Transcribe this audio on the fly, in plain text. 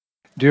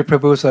Dear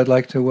Prabhus, I'd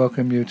like to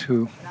welcome you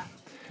to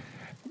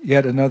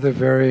yet another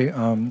very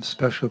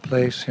special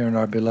place here in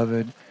our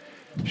beloved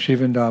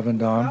Shivandavan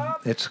Dham.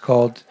 It's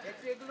called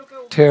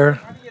Ter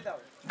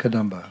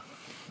Kadamba.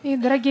 И,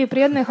 дорогие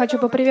преданные, хочу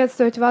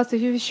поприветствовать вас в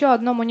еще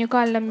одном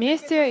уникальном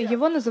месте.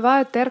 Его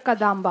называют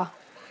Тер-Кадамба.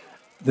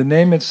 The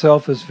name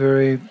itself is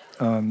very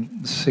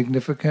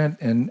significant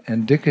and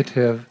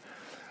indicative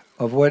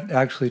of what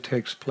actually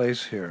takes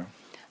place here.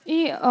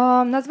 И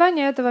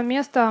название этого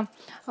места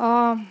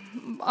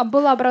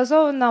было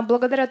образовано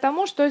благодаря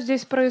тому, что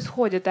здесь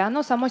происходит, и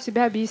оно само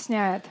себя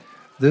объясняет.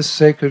 This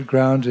sacred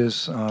ground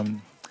is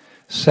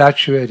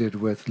saturated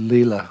with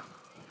lila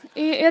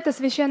И эта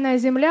священная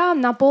земля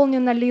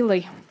наполнена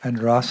лилой and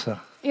rasa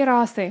и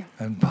расой,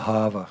 and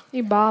bhava.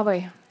 и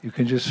бавой. You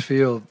can just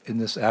feel in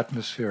this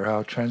atmosphere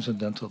how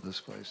transcendental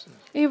this place is.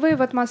 И вы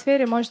в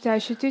атмосфере можете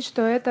ощутить,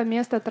 что это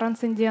место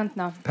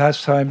трансцендентно.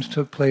 Pastimes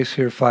took place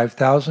here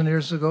 5,000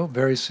 years ago,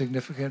 very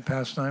significant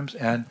pastimes,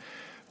 and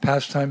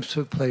pastimes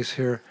took place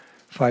here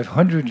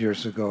 500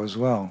 years ago as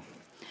well.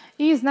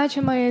 И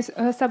значимые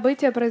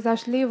события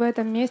произошли в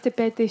этом месте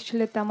 5000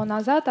 лет тому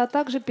назад, а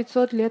также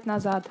 500 лет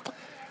назад.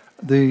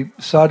 The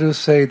sadhus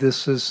say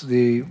this is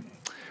the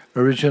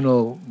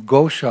original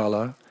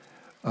Goshala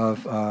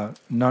of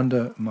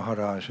Nanda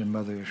Maharaj and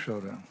Mother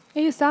Yashoda.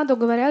 И саду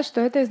говорят,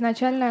 что это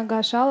изначальная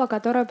гашала,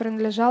 которая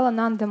принадлежала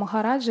Нанде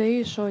Махараджа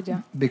и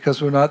Ишоде.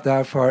 Because we're not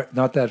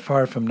that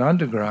far from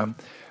Nandagram,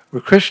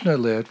 where Krishna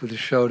lived with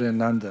Yashoda and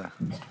Nanda.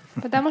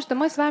 Потому что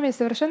мы с вами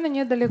совершенно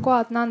недалеко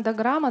от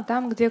Нандаграма,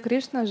 там, где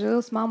Кришна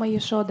жил с мамой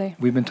Ешодой.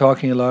 We've been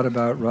talking a lot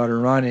about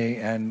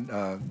Radharani and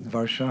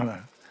Varshana.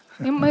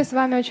 И мы с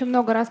вами очень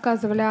много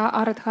рассказывали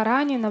о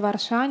Радхарани,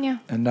 Наваршане.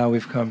 And now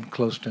we've come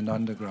close to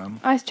Nandagram.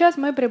 А сейчас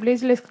мы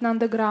приблизились к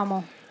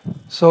Нандаграму.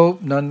 So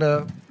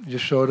Nanda,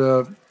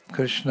 Yashoda,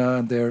 Krishna,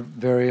 and their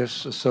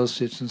various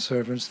associates and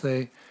servants,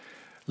 they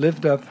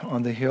lived up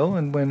on the hill.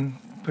 And when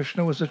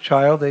Krishna was a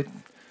child, they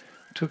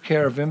took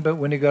care of him. But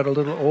when he got a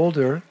little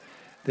older,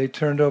 they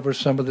turned over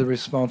some of the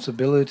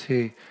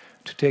responsibility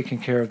to taking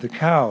care of the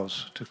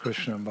cows to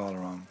Krishna and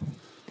Balaram.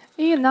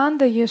 И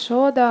Нанда,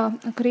 Ешода,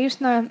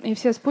 Кришна и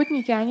все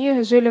спутники,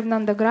 они жили в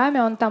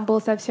Нандаграме, он там был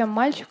совсем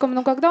мальчиком,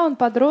 но когда он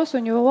подрос, у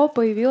него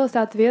появилась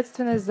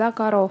ответственность за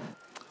коров.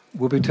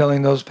 We'll be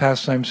telling those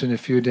pastimes in a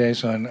few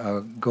days on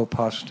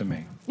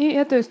Gopastami. И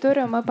эту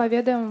историю мы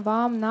поведаем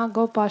вам на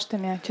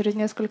Гопаштаме через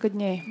несколько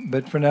дней.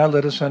 But for now,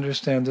 let us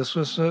understand this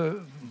was a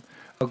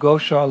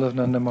Goshala of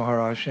Nanda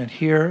Maharaj, and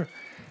here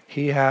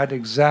he had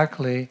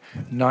exactly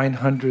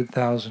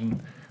 900,000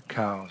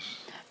 cows.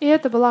 И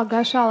это была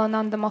Гашала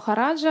Нанда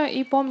Махараджа,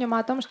 и помним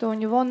о том, что у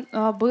него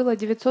было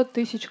 900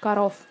 тысяч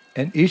коров.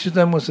 And each of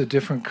them was a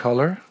different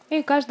color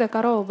И каждая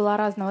корова была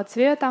разного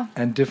цвета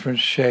and different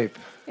shape.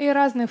 и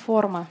разной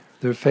формы.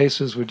 Their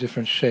faces were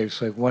different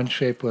shapes. Like one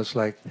shape was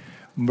like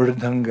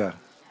mridanga.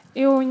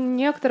 И у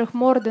некоторых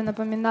морды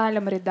напоминали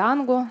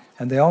мридангу.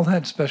 And they all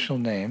had special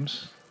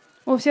names.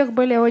 У всех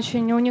были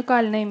очень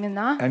уникальные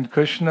имена. And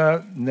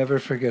Krishna never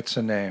forgets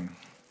a name.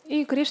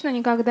 И Кришна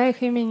никогда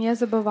их имя не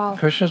забывал.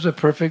 Krishna is a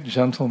perfect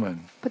gentleman.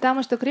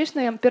 Потому что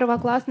Кришна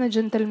первоклассный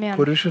джентльмен.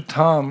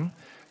 Purushotam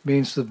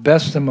means the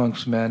best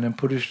amongst men, and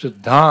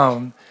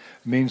Purushotam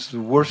means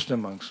the worst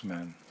amongst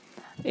men.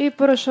 И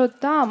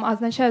Пурушоттам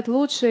означает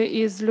лучший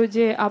из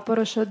людей, а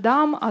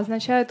Пурушоддам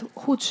означает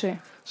худший.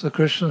 So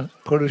Krishna,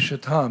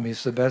 Purushotam,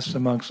 he's the best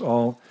amongst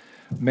all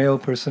male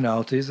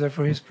personalities,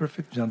 therefore he's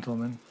perfect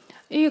gentleman.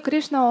 И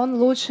Кришна, он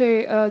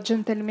лучший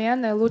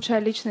джентльмен и лучшая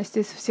личность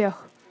из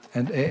всех.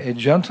 And a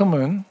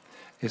gentleman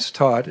is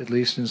taught, at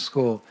least in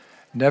school,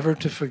 never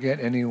to forget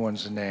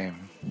anyone's name.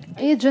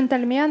 И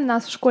джентльмен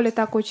нас в школе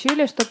так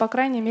учили, что, по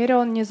крайней мере,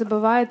 он не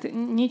забывает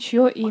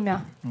ничье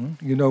имя.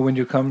 You know, when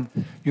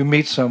you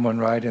meet someone,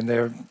 right,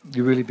 and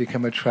you really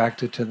become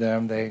attracted to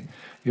them,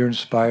 you're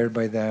inspired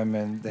by them,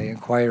 and they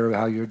inquire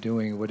how you're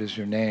doing, what is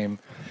your name.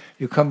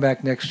 You come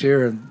back next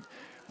year, and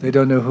they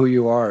don't know who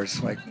you are.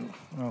 It's like,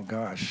 oh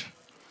gosh.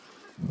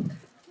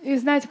 И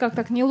знаете, как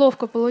так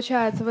неловко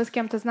получается, вы с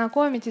кем-то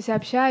знакомитесь,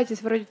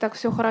 общаетесь, вроде так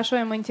все хорошо,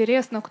 им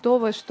интересно, кто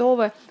вы, что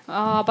вы,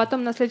 а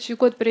потом на следующий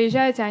год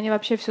приезжаете, они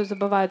вообще все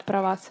забывают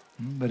про вас.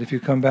 But if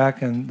you come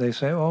back and they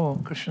say, oh,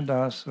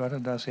 Krishnadas,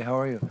 Radhadasi, how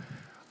are you?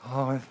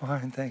 Oh, I'm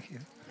fine, thank you.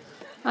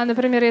 А,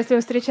 например, если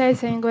вы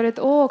встречаетесь, они говорят,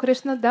 о,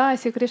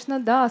 Кришнадаси,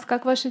 Кришнадас,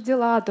 как ваши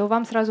дела, то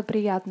вам сразу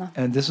приятно.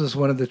 And this is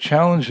one of the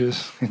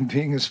challenges in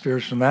being a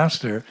spiritual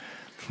master,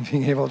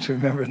 being able to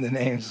remember the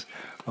names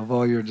of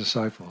all your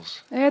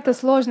disciples. Это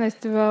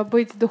сложность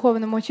быть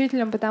духовным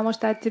учителем, потому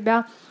что от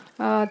тебя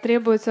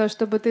требуется,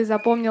 чтобы ты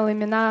запомнил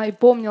имена и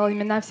помнил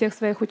имена всех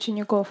своих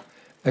учеников.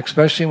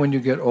 Especially when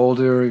you get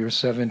older, your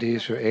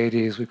 70s or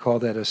 80s, we call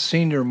that a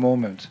senior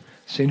moment.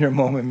 Senior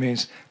moment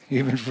means you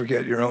even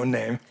forget your own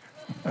name.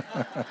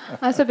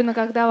 Особенно,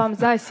 когда вам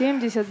за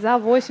 70, за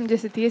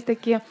 80, есть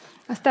такие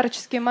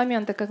старческие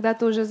моменты, когда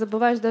ты уже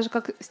забываешь даже,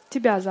 как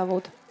тебя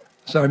зовут.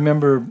 So I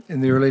remember in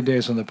the early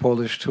days on the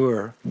Polish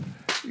tour,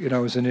 I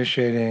was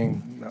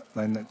initiating,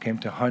 and it came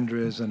to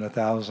hundreds and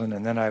 1,000,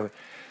 and then I would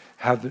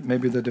have,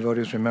 maybe the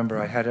devotees remember,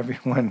 I had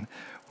everyone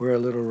wear a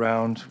little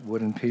round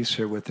wooden piece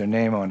here with their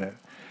name on it,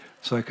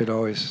 so I could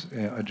always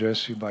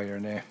address you by your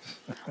names.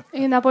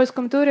 И на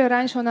польском туре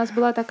раньше у нас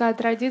была такая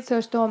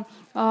традиция, что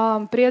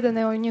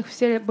преданные у них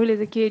все были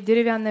такие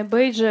деревянные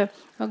бейджи,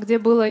 где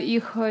было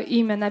их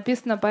имя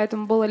написано,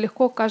 поэтому было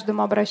легко к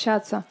каждому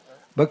обращаться.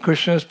 But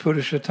Krishna is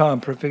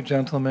Purushottam, perfect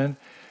gentleman.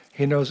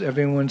 He knows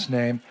everyone's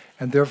name,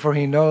 and therefore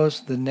he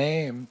knows the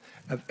name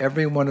of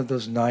every one of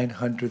those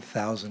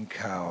 900,000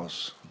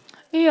 cows.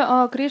 И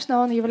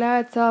Кришна, он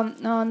является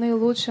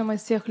наилучшим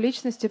из всех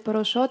личностей,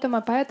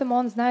 Пурушоттама, поэтому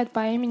он знает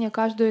по имени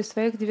каждую из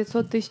своих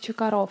 900 тысяч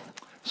коров.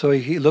 So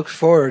he looks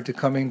forward to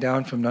coming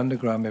down from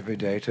Nandagram every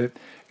day to,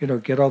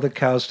 get all the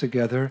cows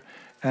together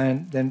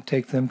and then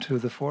take them to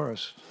the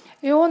forest.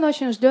 И он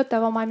очень ждет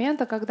того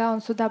момента, когда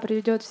он сюда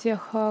приведет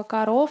всех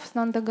коров с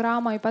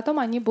Нандаграма, и потом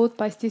они будут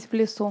пастись в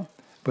лесу.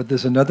 But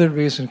there's another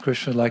reason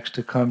Krishna likes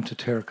to come to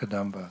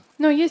Terkadamba.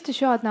 Но есть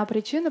еще одна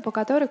причина, по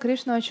которой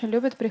Кришна очень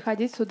любит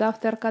приходить сюда, в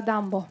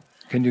Теркадамбу.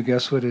 Can you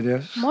guess what it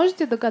is?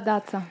 Можете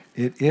догадаться?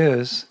 It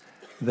is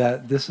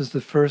that this is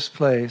the first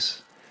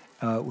place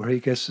where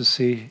he gets to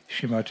see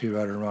Srimati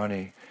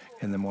Radharani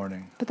in the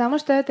morning. Потому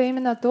что это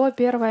именно то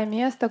первое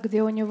место,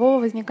 где у него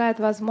возникает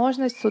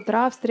возможность с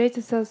утра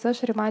встретиться со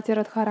Шримати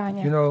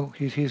Радхарани.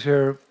 He's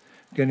here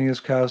getting his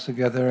cows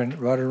together, and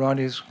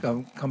Radharani is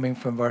coming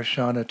from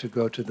Varshana to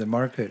go to the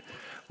market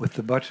with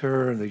the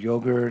butter and the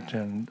yogurt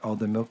and all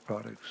the milk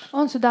products.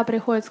 Он сюда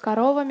приходит с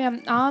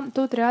коровами, а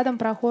тут рядом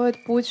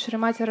проходит путь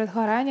Шримати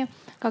Радхарани,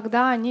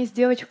 когда они с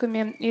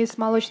девочками и с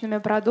молочными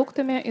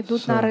продуктами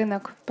идут на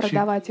рынок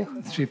продавать их.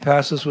 She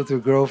passes with her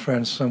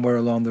girlfriends somewhere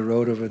along the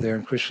road over there,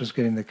 and Krishna's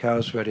getting the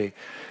cows ready,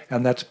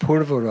 and that's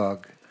Purvarag.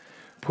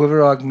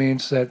 Purvarag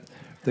means that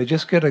they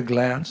just get a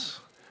glance.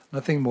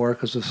 Nothing more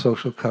because of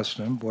social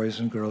custom. Boys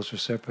and girls are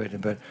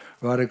separated. But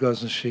Radha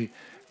goes and she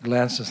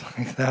glances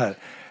like that.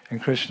 And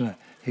Krishna,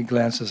 he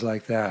glances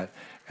like that.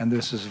 And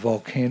there's this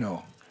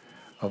volcano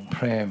of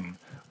prem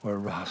or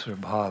ras or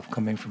bhav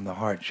coming from the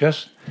heart,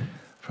 just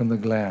from the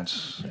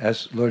glance.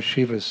 As Lord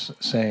Shiva is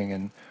saying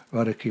in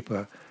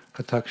Radhakipa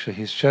Kataksha,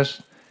 he's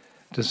just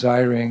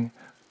desiring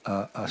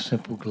a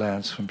simple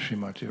glance from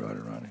Srimati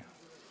Radharani.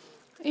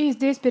 И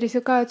здесь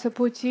пересекаются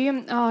пути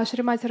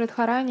Шримати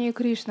Радхарани и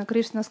Кришна.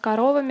 Кришна с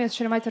коровами,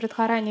 Шримати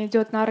Радхарани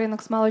идет на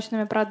рынок с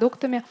молочными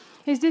продуктами.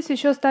 И здесь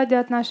еще стадия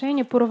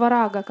отношений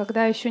Пурварага,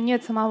 когда еще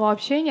нет самого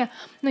общения,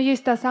 но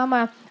есть та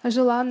самая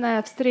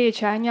желанная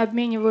встреча. Они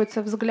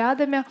обмениваются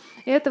взглядами,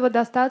 и этого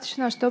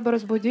достаточно, чтобы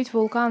разбудить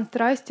вулкан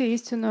страсти,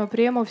 истинную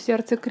прему в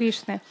сердце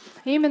Кришны.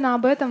 И именно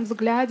об этом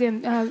взгляде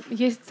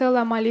есть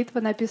целая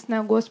молитва,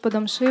 написанная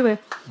Господом Шивой.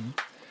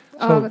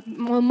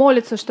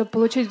 Молится, чтобы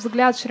получить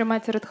взгляд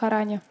Шримати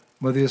Радхарани.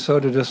 Mother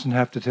Yasoda doesn't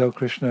have to tell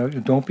Krishna,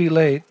 don't be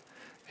late.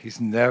 He's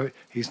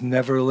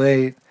never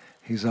late.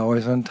 He's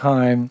always on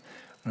time.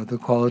 The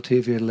quality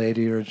of a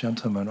lady or a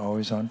gentleman,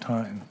 always on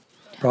time.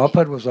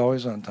 Prabhupada was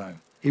always on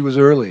time. He was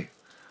early.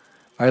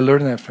 I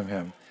learned that from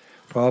him.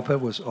 Prabhupada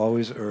was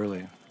always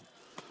early.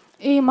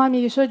 И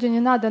маме Яшоде не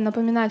надо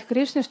напоминать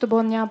Кришне, чтобы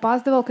он не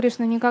опаздывал.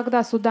 Кришна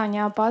никогда сюда не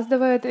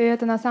опаздывает. И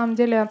это на самом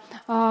деле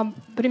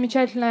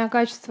примечательное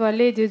качество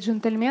леди и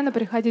джентльмена —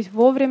 приходить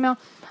вовремя.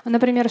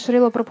 Например,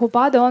 Шрила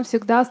Прабхупада, он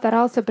всегда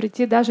старался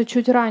прийти даже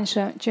чуть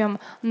раньше, чем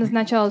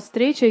назначалась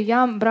встреча.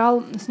 Я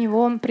брал с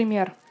него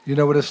пример. You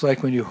know what it's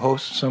like when you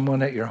host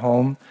someone at your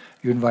home?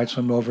 You invite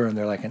someone over and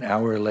they're like an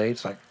hour late.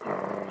 It's like...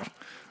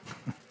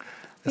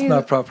 It's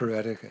not proper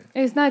etiquette.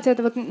 И знаете,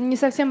 это вот не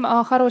совсем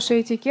хороший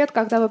этикет,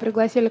 когда вы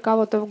пригласили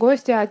кого-то в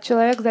гости, а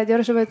человек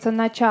задерживается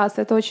на час.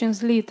 Это очень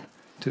злит.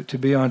 To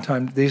be on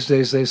time. These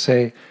days they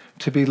say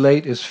to be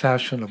late is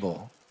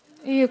fashionable.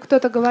 И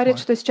кто-то говорит,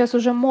 что сейчас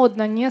уже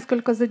модно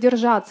несколько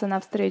задержаться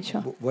на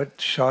встречу. What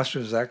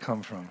shastra does that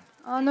come from?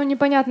 Ну,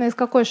 непонятно, из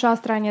какой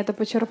шастры они это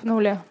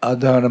почерпнули.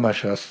 Adharma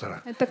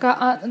shastra. Это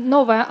такая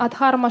новая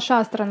Адхарма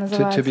шастра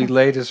называется. To be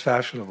late is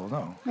fashionable.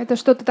 No. Это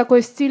что-то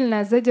такое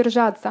стильное,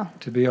 задержаться.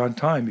 To be on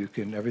time,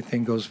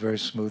 everything goes very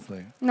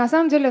smoothly. На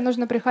самом деле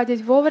нужно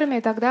приходить вовремя,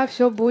 и тогда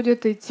все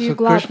будет идти So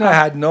гладко. Krishna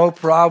had no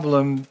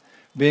problem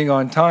being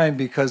on time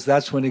because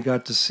that's when he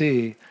got to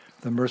see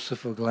the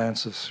merciful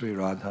glance of Sri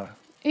Radha.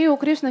 И у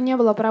Кришны не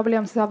было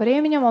проблем со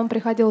временем, он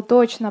приходил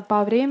точно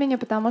по времени,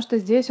 потому что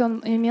здесь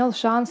он имел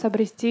шанс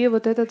обрести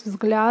вот этот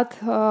взгляд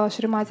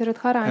Шримати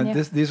Радхарани.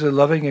 And these are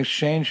loving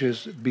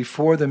exchanges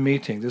before the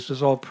meeting. This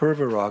is all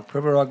purvarag.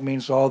 Purvarag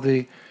means all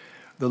the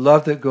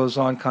love that goes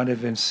on kind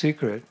of in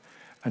secret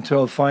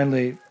until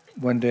finally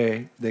one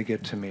day they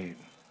get to meet.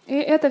 И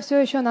это все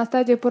еще на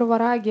стадии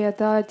Пурвараги.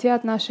 Это те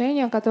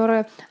отношения,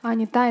 которые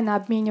они тайно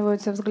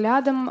обмениваются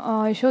взглядом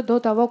еще до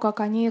того,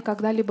 как они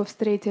когда-либо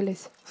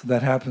встретились. So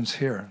that happens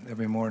here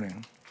every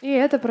morning. И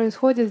это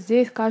происходит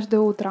здесь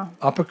каждое утро.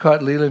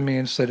 Aprakat lila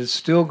means that it's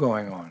still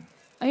going on.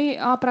 И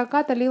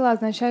апраката лила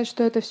означает,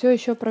 что это все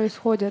еще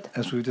происходит.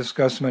 As we've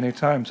discussed many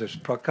times, there's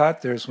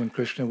prakat, there's when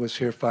Krishna was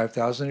here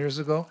 5,000 years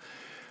ago,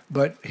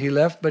 but he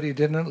left, but he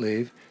didn't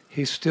leave.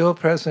 He's still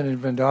present in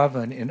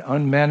Vrindavan in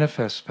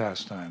unmanifest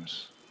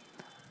pastimes.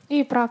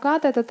 И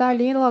пракат — это та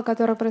лила,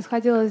 которая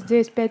происходила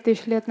здесь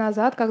 5000 лет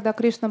назад, когда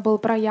Кришна был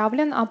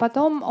проявлен, а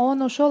потом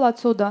он ушел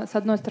отсюда, с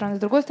одной стороны. С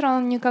другой стороны,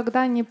 он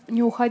никогда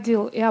не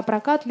уходил. И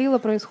пракат лила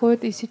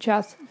происходит и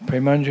сейчас.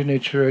 Premanjani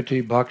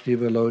charati bhakti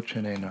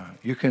vilochanena.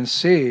 You can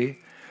see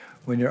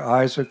when your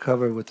eyes are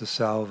covered with the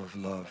salve of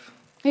love.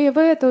 И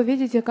вы это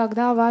увидите,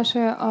 когда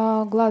ваши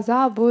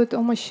глаза будут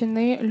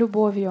умощены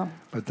любовью.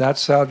 But that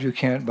salve you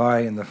can't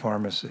buy in the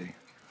pharmacy.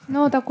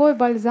 Но такой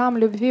бальзам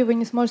любви вы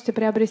не сможете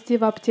приобрести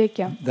в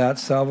аптеке. That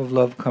salve of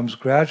love comes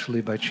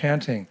gradually by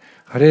chanting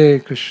Hare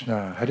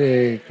Krishna,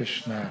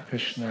 Krishna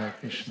Krishna,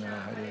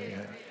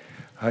 Hare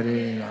Hare,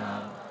 Hare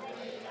Rama.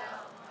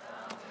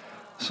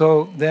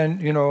 So then,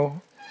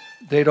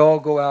 they'd all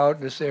go out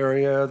in this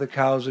area, the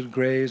cows would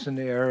graze in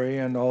the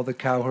area, and all the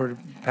cowherd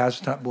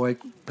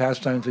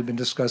pastimes we've been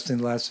discussing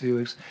the last few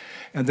weeks.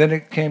 And then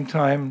it came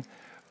time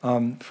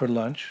for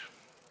lunch.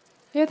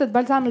 И этот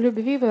бальзам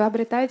любви вы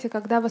обретаете,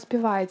 когда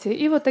воспеваете.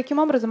 И вот таким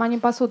образом они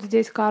пасут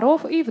здесь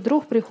коров, и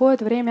вдруг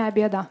приходит время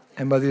обеда.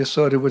 And Mother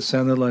Yasoda would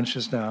send the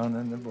lunches down,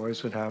 and the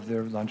boys would have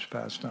their lunch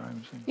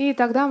pastimes. И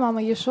тогда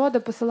мама Ешода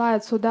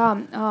посылает сюда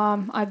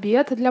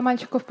обед для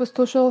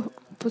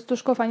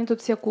мальчиков-пастушков, они тут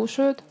все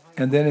кушают.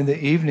 And then in the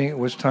evening it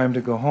was time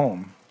to go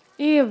home.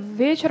 И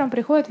вечером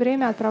приходит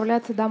время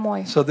отправляться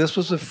домой. So this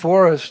was a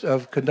forest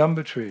of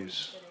kadamba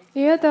trees. И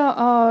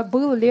это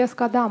был лес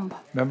Кадамб.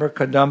 Remember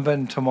Kadamba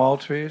and Tamal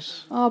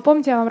trees?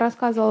 Помните, я вам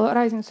рассказывал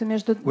разницу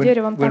между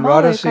деревом When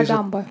Тамала Radha и sees a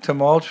Кадамбы?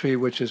 Tamal tree,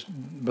 which is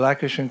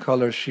blackish in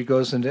color, she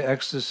goes into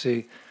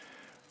ecstasy,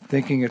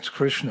 thinking it's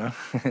Krishna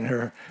in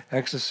her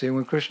ecstasy. And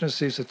when Krishna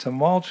sees a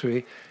Tamal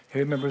tree, he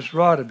remembers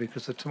Radha,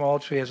 because the Tamal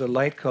tree has a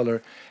light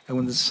color, and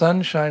when the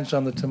sun shines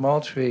on the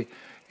Tamal tree,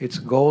 it's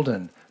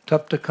golden.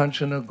 Tapta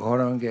Kanchana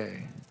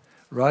Gaurange,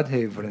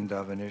 Radhe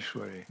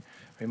Vrindavaneshwari.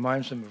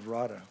 Reminds him of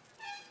Radha.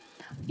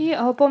 И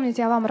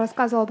помните, я вам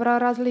рассказывала про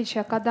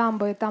различия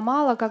Кадамбы и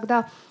Тамала,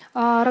 когда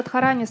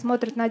Радхарани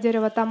смотрит на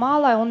дерево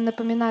Тамала, он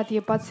напоминает ей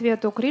по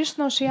цвету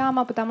Кришну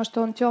Шьяма, потому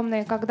что он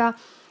темный. Когда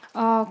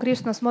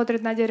Кришна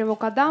смотрит на дерево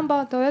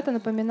Кадамба, то это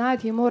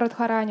напоминает ему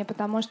Радхарани,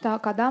 потому что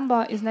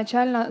Кадамба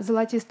изначально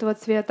золотистого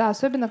цвета,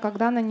 особенно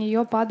когда на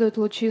нее падают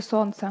лучи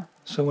солнца.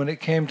 So when it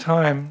came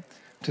time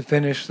to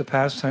finish the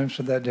pastimes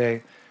for that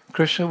day,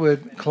 Krishna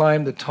would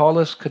climb the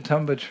tallest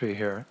Kadamba tree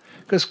here,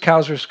 because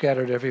cows are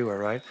scattered everywhere,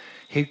 right?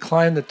 He'd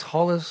climb the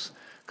tallest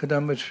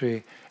Kadamba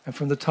tree, and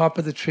from the top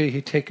of the tree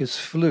he'd take his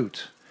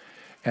flute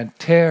and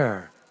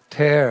tear.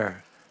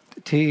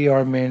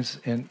 T-E-R means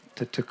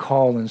to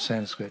call in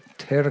Sanskrit.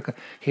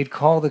 He'd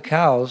call the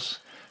cows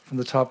from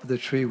the top of the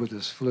tree with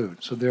his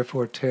flute, so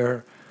therefore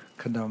tear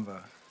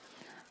Kadamba.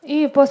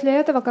 И после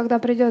этого, когда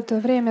придет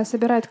время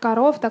собирать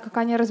коров, так как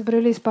они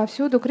разбрелись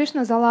повсюду,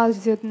 Кришна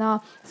залазит на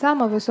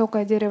самое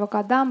высокое дерево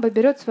Кадамбы,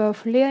 берет свою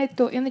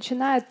флейту и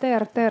начинает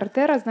тер.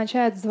 Тер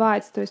означает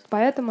звать, то есть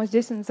поэтому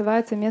здесь и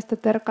называется место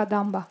тер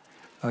Кадамба.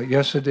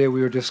 Yesterday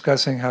we were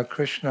discussing how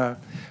Krishna,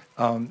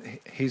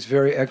 he's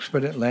very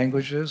expert at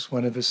languages,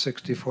 one of his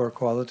 64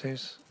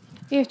 qualities.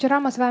 И вчера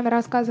мы с вами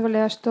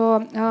рассказывали,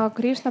 что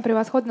Кришна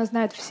превосходно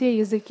знает все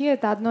языки,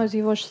 это одно из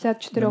его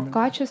 64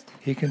 качеств.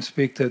 He can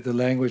speak the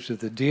language of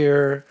the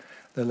deer,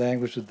 the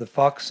language of the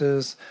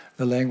foxes,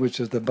 the language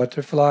of the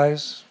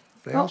butterflies.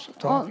 They also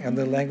talk, and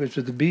the language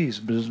of the bees.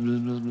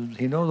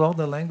 He knows all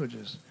the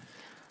languages.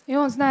 И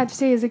он знает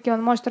все языки,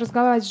 он может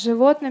разговаривать с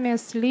животными,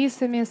 с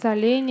лисами, с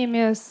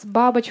оленями, с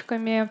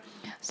бабочками,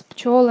 с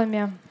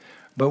пчелами.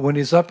 But when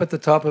he's up at the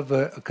top of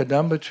a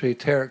kadamba tree,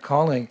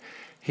 calling,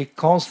 he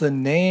calls the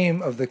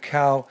name of the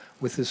cow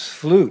with his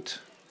flute.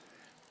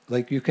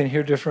 Like you can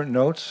hear different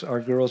notes. Our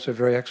girls are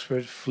very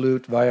expert,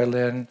 flute,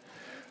 violin,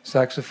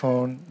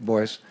 saxophone,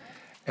 voice.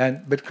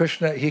 But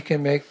Krishna, he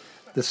can make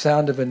the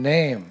sound of a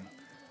name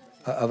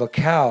of a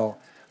cow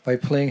by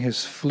playing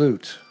his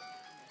flute.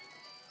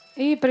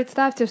 И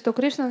представьте, что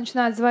Кришна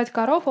начинает звать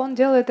коров, он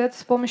делает это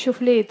с помощью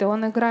флейты.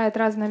 Он играет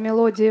разные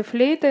мелодии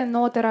флейты,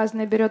 ноты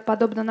разные берет,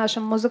 подобно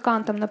нашим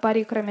музыкантам на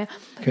парикраме.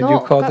 Can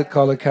you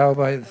call a cow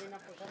by...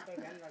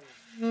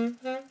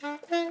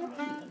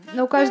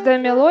 Но каждая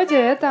мелодия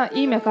 — это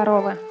имя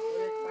коровы.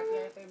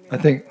 I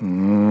think,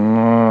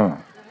 so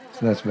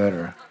that's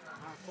better.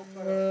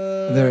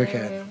 There you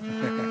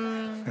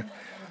can.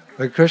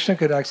 But Krishna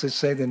could actually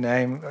say the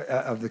name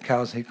of the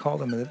cows. He called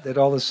them, and they'd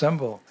all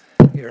assemble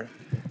here.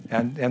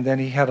 And then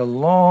he had a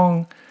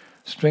long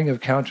string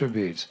of counter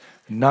beads,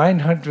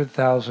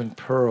 900,000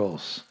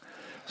 pearls.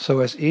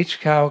 So as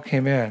each cow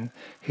came in,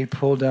 he'd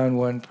pull down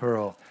one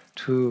pearl,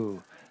 2,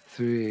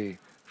 3,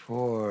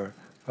 4,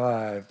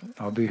 5,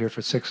 I'll be here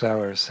for 6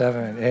 hours,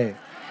 7, 8,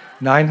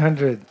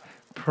 900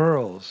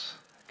 pearls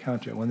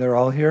counted. When they're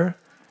all here,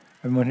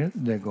 everyone here,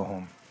 they go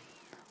home.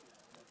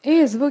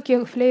 И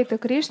звуки флейты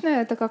Кришны —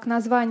 это как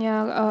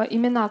название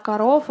имена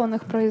коров, он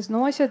их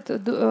произносит,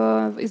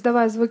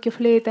 издавая звуки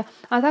флейты.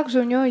 А также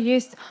у него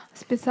есть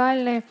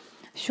специальный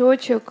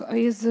счетчик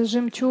из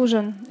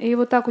жемчужин. И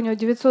вот так у него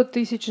 900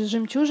 тысяч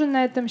жемчужин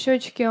на этом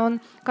счетчике.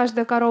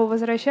 Каждая корова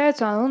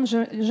возвращается, а он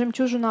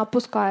жемчужину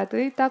опускает.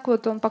 И так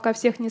вот он, пока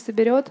всех не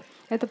соберет,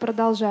 это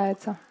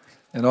продолжается.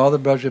 And all the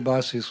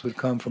Brajabasis would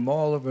come from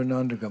all over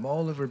Nandagam,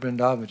 all over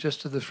Vrindavan,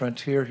 just to the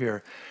frontier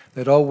here.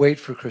 They'd all wait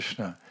for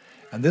Krishna.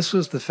 And this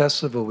was the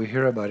festival we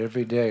hear about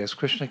every day. As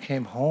Krishna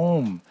came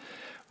home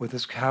with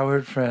his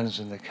cowherd friends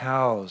and the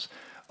cows,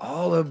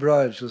 all of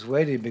Braj was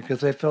waiting because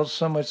they felt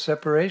so much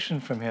separation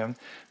from him,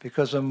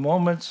 because a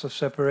moments of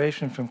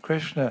separation from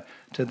Krishna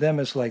to them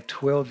is like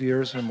 12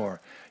 years or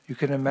more. You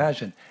can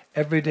imagine,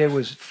 every day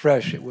was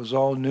fresh, it was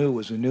all new, it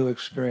was a new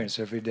experience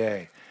every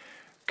day.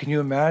 Can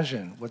you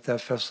imagine what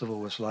that festival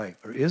was like,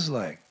 or is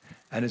like?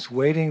 And it's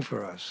waiting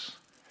for us.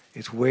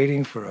 It's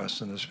waiting for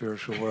us in the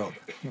spiritual world.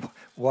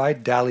 Why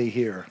dally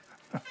here?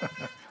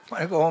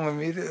 Why go home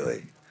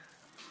immediately?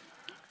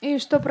 И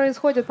что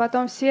происходит?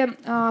 Потом все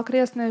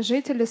окрестные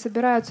жители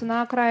собираются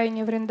на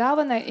окраине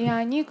Вриндавана, и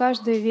они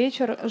каждый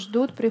вечер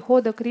ждут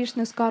прихода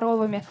Кришны с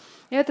коровами.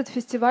 И этот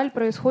фестиваль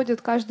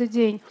происходит каждый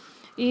день.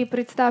 И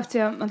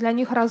представьте, для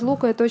них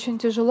разлука — это очень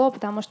тяжело,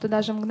 потому что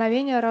даже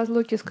мгновение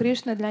разлуки с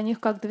Кришной для них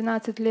как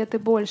 12 лет и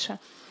больше.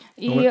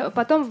 И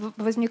потом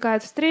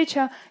возникает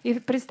встреча, и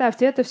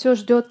представьте, это все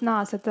ждет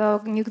нас.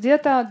 Это не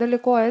где-то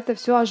далеко, а это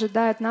все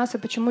ожидает нас, и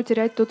почему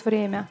терять тут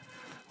время?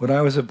 When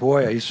I was a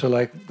boy, I used to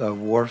like the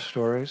war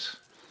stories.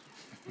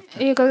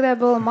 И когда я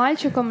был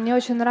мальчиком, мне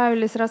очень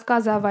нравились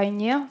рассказы о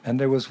войне. And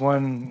there was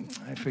one,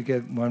 I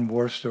forget one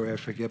war story, I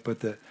forget,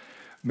 but the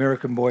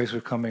American boys were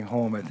coming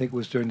home. I think it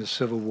was during the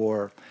Civil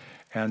War.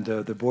 And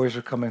the boys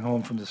were coming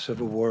home from the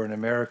Civil War in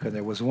America. And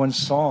there was one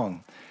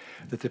song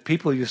that the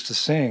people used to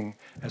sing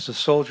as the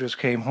soldiers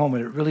came home,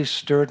 and it really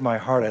stirred my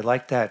heart. I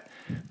liked that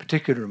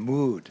particular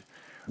mood,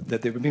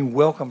 that they were being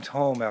welcomed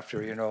home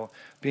after,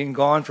 being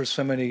gone for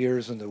so many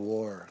years in the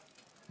war.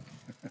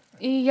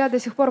 И я до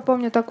сих пор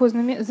помню такую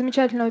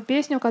замечательную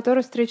песню,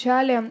 которую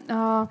встречали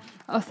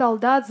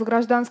солдат с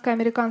гражданской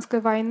американской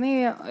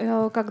войны,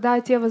 когда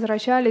те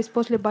возвращались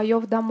после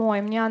боев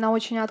домой. Мне она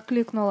очень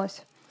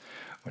откликнулась.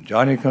 When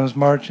Johnny comes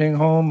marching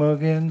home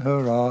again,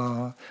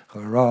 hurrah,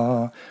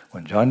 hurrah.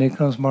 When Johnny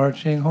comes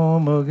marching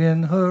home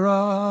again,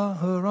 hurrah,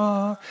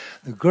 hurrah.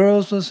 The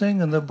girls will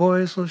sing and the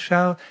boys will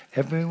shout,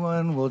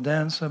 everyone will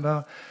dance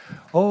about.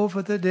 Oh,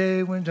 for the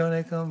day when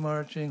Johnny comes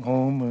marching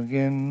home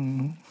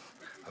again,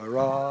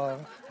 hurrah.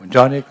 When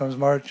Johnny comes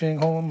marching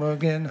home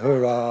again,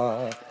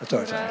 hurrah.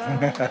 Sorry.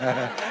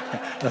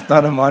 That's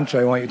not a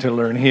mantra I want you to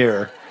learn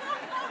here.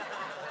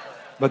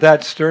 But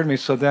that stirred me,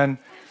 so then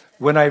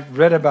when I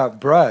read about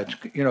Braj,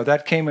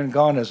 that came and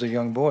gone as a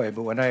young boy,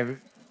 but when I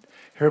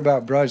hear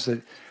about Braj,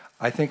 that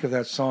I think of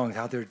that song,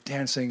 how they're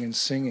dancing and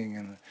singing,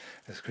 and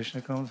as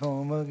Krishna comes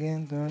home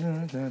again,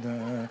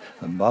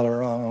 and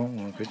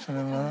Balaram,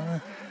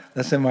 Krishna,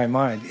 that's in my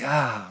mind.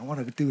 Yeah, I want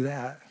to do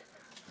that.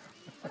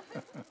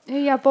 И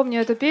я помню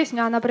эту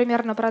песню, она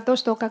примерно про то,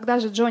 что когда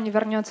же Джонни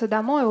вернется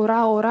домой,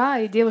 ура, ура,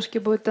 и девушки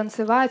будут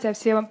танцевать, а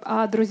все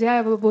друзья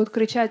его будут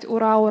кричать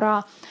ура,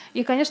 ура.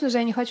 И, конечно же,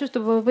 я не хочу,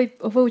 чтобы вы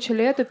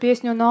выучили эту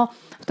песню, но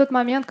в тот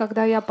момент,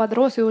 когда я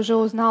подрос и уже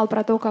узнал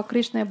про то, как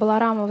Кришна и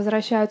Баларама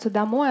возвращаются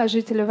домой, а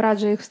жители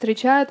Враджа их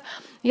встречают,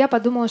 я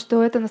подумала,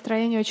 что это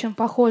настроение очень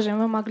похоже, и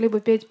мы могли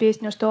бы петь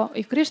песню, что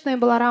и Кришна и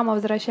Баларама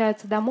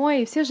возвращаются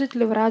домой, и все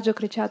жители Враджа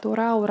кричат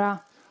ура,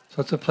 ура.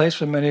 So it's a place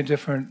with many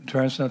different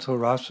transcendental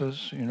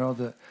rasas,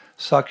 the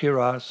Sakya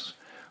ras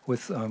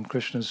with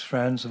Krishna's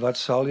friends,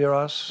 Vatsalya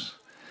ras,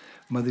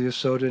 Mother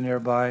Yasoda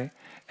nearby,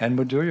 and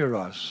Madhurya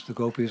ras, the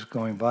gopis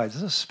going by. This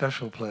is a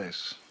special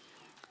place.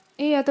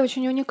 И это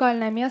очень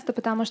уникальное место,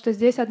 потому что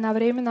здесь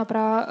одновременно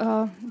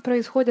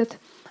происходят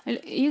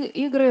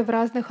игры в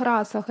разных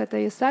расах. Это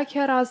и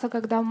Сакья раса,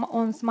 когда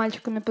он с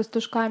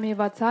мальчиками-пастушками, и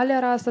Ватсалия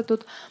раса,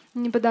 тут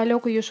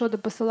неподалеку Йошода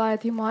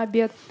посылает ему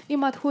обед, и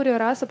Мадхурья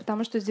раса,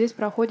 потому что здесь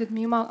проходят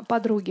мимо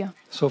подруги.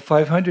 So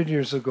 500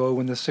 years ago,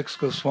 when the six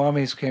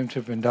Goswamis came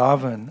to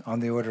Vrindavan on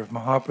the order of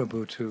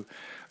Mahaprabhu to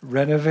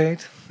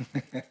renovate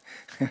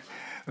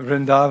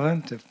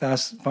Vrindavan, to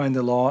find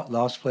the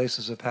lost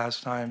places of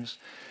pastimes,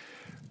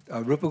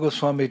 Rupa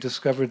Goswami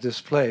discovered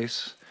this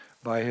place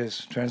by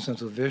his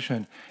transcendental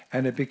vision,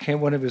 and it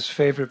became one of his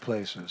favorite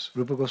places.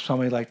 Rupa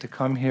Goswami liked to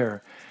come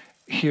here,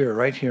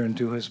 right here, and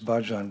do his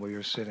bhajan where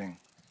you're sitting.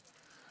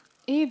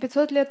 И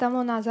 500 лет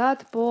тому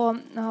назад по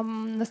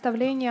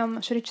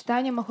наставлениям Шри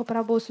Чайтаньи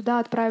Махапрабху сюда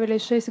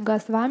отправились 6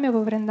 Госвами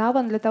во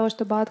Вриндаван для того,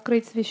 чтобы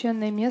открыть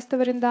священное место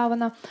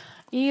Вриндавана.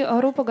 И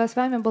Рупа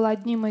Госвами был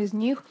одним из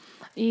них.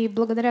 И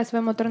благодаря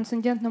своему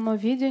трансцендентному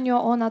видению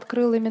он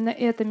открыл именно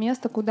это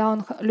место, куда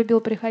он любил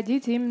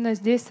приходить, и именно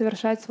здесь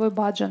совершать свой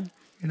баджан.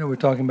 We're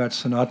talking about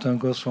Sanatana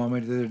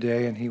Goswami the other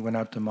day, and he went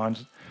out to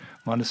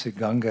Manasi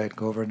Ganga at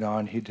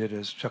Govardhan. He did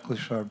his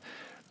Chakleshwar,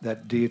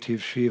 that deity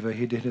of Shiva.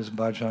 He did his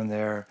bhajan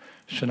there.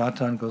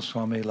 Sanatana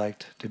Goswami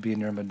liked to be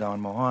near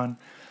Madan Mohan,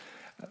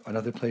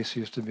 another place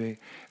he used to be.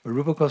 But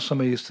Rupa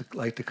Goswami used to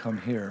like to come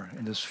here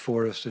in this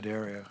forested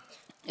area.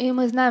 И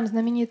мы знаем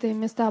знаменитые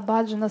места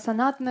баджана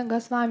Санатаны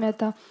Госвами,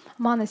 это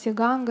Манаси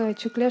Ганга,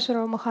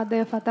 Чуклешвара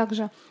Махадев, а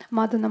также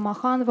Мадана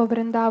Махан во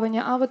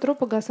Вриндаване. А вот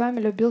Рупа Госвами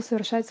любил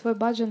совершать свой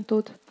баджан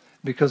тут.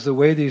 Because the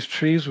way these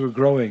trees were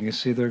growing, you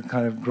see, they're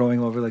kind of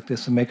growing over like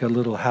this to make a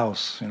little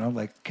house,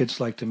 like kids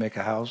like to make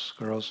a house,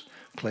 girls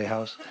play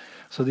house.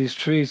 So these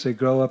trees, they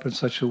grow up in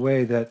such a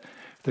way that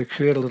they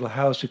create a little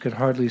house you can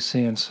hardly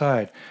see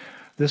inside.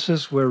 This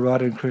is where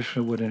Radha and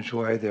Krishna would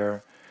enjoy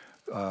their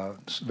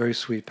very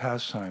sweet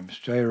pastimes.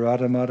 Jai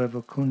Radha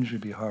Madhava Kunja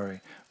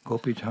Bihari,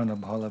 Gopijana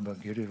Bhalaba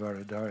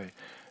Girivaradari.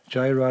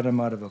 Jai Radha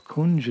Madhava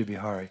Kunja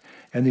Bihari.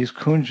 And these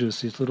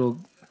kunjas, these little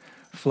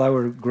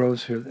flower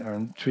grows here,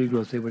 or tree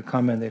grows, they would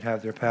come and they'd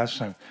have their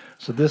pastime.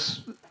 So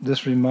this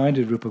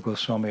reminded Rupa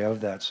Goswami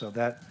of that. So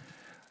that,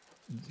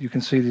 you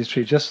can see these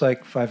trees, just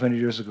like 500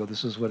 years ago,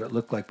 this is what it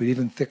looked like, but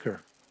even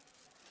thicker.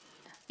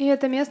 И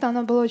это место,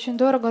 оно было очень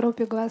дорого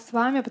Рупе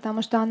Госвами,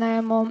 потому что она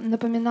ему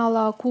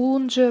напоминала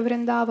Кунджи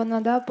Вриндавана,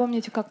 да,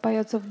 помните, как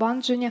поется в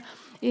Банджине.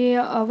 И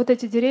вот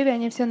эти деревья,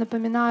 они все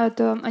напоминают,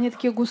 они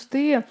такие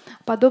густые,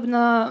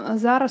 подобно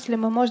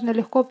зарослям, и можно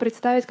легко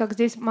представить, как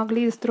здесь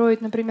могли строить,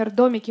 например,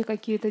 домики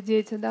какие-то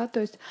дети, да, то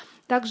есть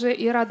также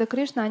и Рада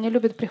Кришна, они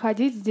любят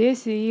приходить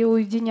здесь и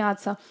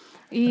уединяться.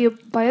 И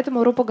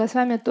поэтому Рупа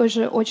Госвами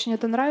тоже очень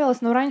это нравилось,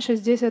 но раньше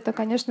здесь это,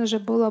 конечно же,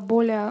 было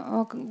более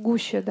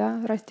гуще,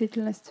 да,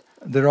 растительность.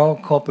 They're all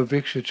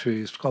Kalpavriksha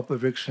trees.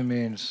 Kalpavriksha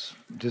means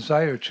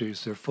desire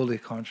trees. They're fully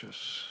conscious.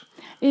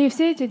 И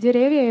все эти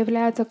деревья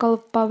являются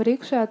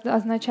калпаврикши,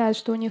 означает,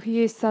 что у них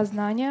есть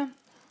сознание.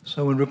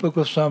 So when Rupa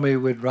Goswami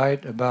would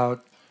write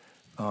about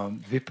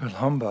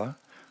Vipralambha,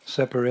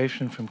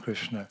 separation from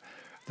Krishna,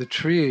 the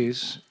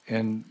trees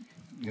in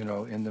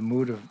the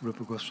mood of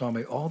Rupa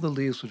Goswami, all the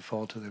leaves would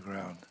fall to the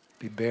ground,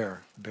 be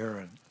bare,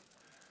 barren.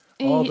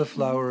 All the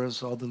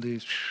flowers, all the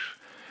leaves.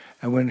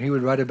 And when he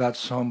would write about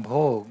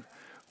Sambhog,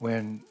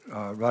 when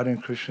Radha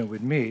and Krishna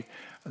would meet,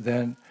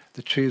 then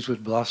the trees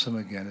would blossom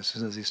again as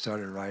soon as he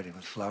started writing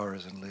with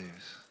flowers and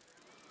leaves.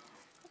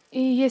 И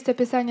есть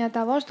описание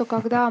того, что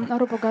когда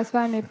Рупа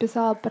Госвами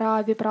писал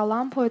про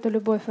Випралампу, это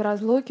любовь и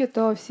разлуки,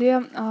 то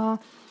все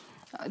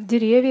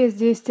деревья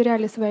здесь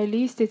теряли свои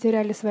листья,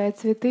 теряли свои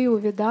цветы,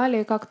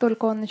 увядали. И как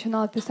только он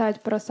начинал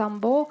писать про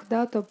Самбог,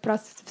 да, то про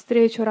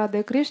встречу Рады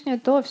и Кришны,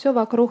 то все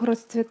вокруг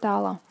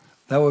расцветало.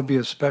 That would be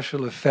a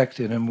special effect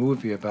in a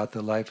movie about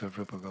the life of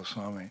Rupa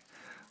Goswami.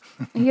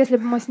 Если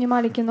бы мы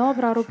снимали кино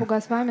про Рупу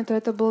Госвами, то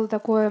это был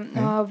такой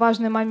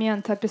важный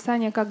момент,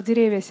 описание, как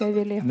деревья себя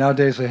вели.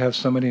 Nowadays they have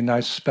so many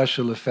nice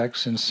special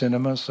effects in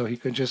cinema, so he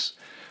could just,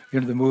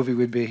 the movie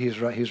would be he's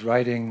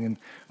writing and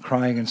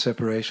crying in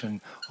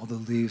separation, all the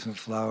leaves and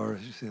flowers,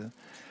 you see that?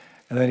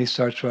 And then he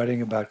starts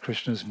writing about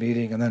Krishna's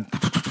meeting, and then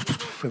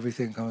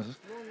everything comes.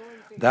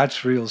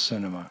 That's real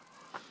cinema.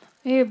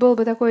 И был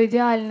бы такой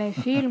идеальный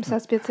фильм со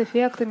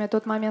спецэффектами,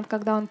 тот момент,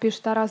 когда он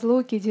пишет о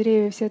разлуке,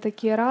 деревья все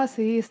такие раз,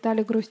 и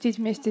стали грустить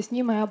вместе с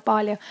ним и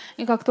опали.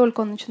 И как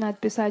только он начинает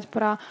писать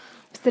про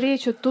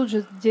встречу, тут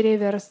же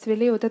деревья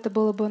расцвели, вот это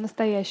было бы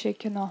настоящее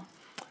кино.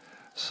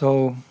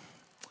 So,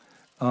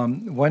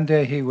 one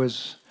day he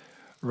was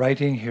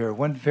writing here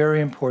one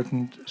very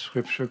important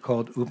scripture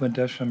called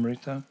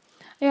Upadeshamrita.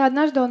 И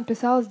однажды он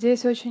писал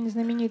здесь очень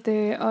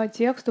знаменитый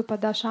текст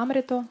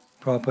Упадешамриту.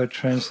 Prabhupada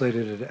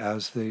translated it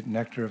as the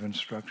nectar of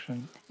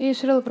instruction. И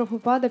Шрила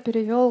Прабхупада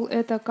перевел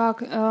это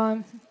как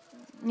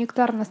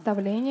нектар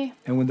наставлений.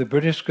 And when the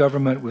British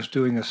government was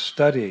doing a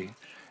study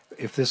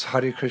if this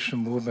Hare Krishna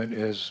movement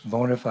is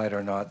bona fide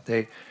or not,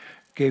 they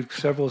gave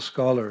several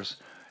scholars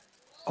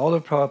all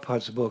of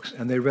Prabhupada's books,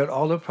 and they read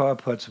all of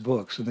Prabhupada's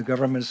books, and the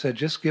government said,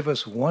 just give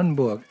us one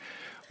book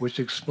which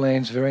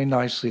explains very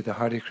nicely the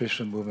Hare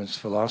Krishna movement's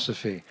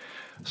philosophy.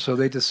 So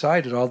they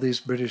decided, all these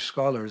British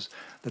scholars,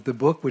 that the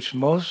book which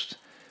most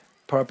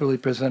properly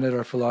presented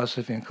our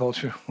philosophy and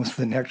culture was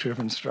the Nectar of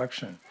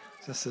Instruction.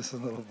 Just this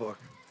little book.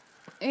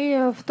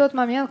 И в тот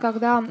момент,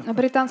 когда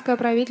британское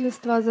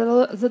правительство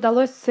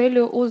задалось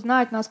целью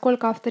узнать,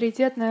 насколько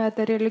авторитетно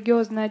это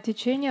религиозное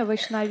течение,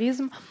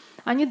 вайшнавизм,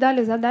 они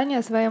дали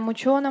задание своим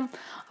ученым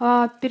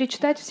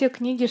перечитать все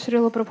книги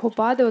Шрилы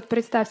Прабхупады. Вот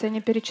представьте,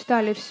 они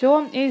перечитали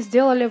все и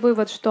сделали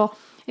вывод, что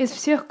из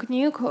всех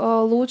книг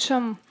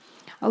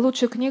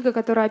лучшей книгой,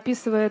 которая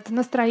описывает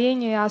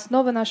настроение и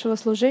основы нашего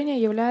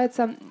служения,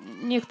 является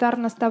 «Нектар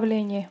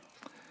наставлений».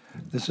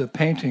 There's a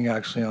painting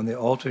actually on the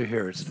altar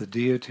here. It's the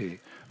deity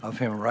of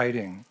him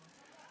writing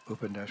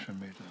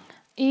Upadeshamrita.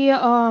 И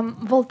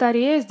в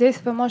алтаре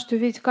здесь вы можете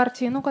увидеть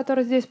картину,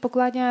 которой здесь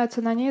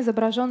поклоняются. На ней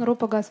изображен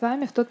Рупа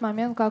Госвами в тот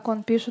момент, как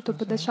он пишет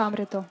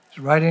Упадешамриту.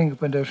 Writing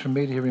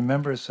Upadeshamrita, he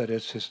remembers that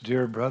it's his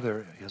dear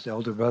brother, his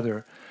elder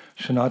brother,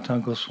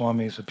 Sanatana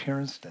Goswami's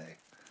appearance day.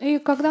 И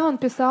когда он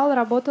писал,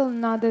 работал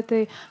над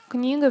этой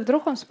книгой,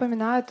 вдруг он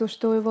вспоминает,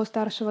 что у его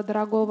старшего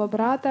дорогого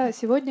брата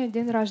сегодня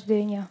день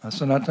рождения.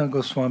 Sanatana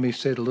Goswami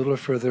stayed a little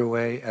further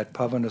away at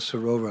Pavana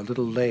Sarovar, a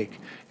little lake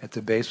at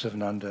the base of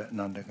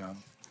Nandagam.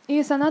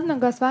 И Санатана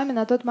Госвами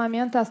на тот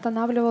момент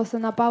останавливался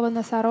на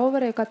Павана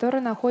Сароваре, который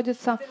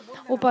находится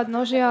у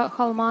подножия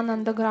холма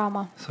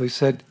Нандаграма. So he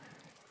said,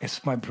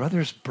 it's my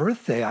brother's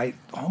birthday. I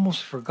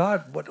almost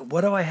forgot.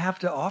 What do I have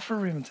to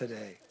offer him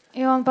today?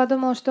 И он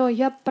подумал, что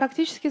я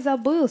практически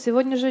забыл,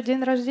 сегодня же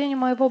день рождения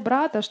моего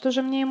брата, что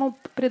же мне ему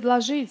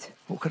предложить?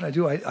 What can I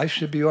do? I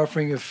should be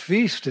offering a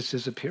feast. It's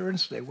his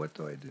appearance day. What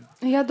do I do?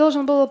 Я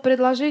должен был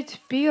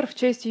предложить пир в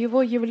честь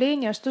его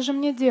явления, что же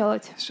мне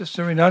делать? It's just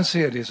a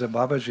renunciate. He's a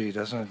Babaji. He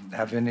doesn't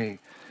have any,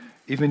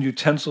 even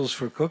utensils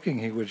for cooking.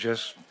 He would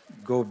just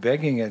go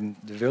begging in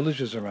the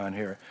villages around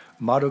here.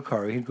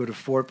 Madhukari, he'd go to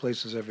 4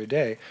 places every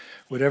day.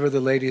 Whatever the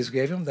ladies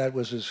gave him, that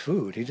was his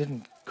food. He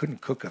couldn't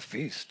cook a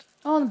feast.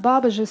 Он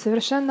бабаджи,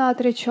 совершенно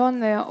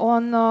отреченный.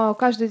 Он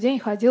каждый день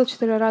ходил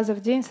 4 раза в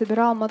день,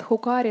 собирал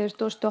мадхукари,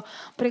 то, что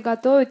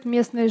приготовить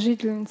местные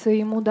жительницы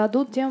ему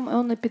дадут, тем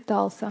он и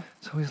питался.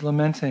 So he's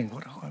lamenting,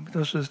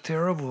 this is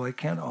terrible. I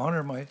can't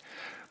honor my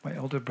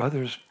elder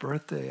brother's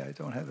birthday. I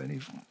don't have any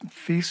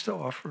feast to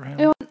offer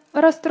И him. он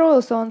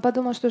расстроился, он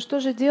подумал, что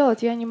же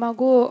делать, я не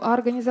могу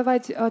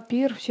организовать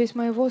пир в честь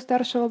моего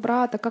старшего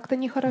брата, как-то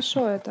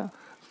нехорошо это.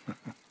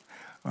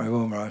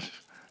 Haribo Maharaj,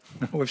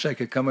 I wish I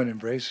could come and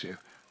embrace you.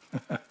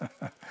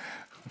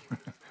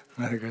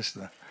 Hare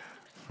Krishna.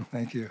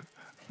 Thank you.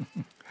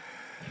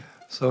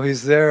 So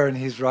he's there and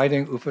he's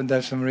writing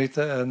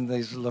Upandashamrita and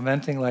he's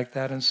lamenting like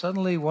that. And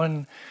suddenly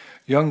one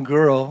young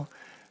girl,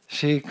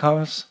 she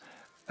comes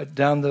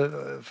down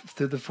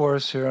through the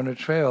forest here on a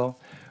trail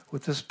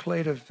with this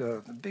plate of,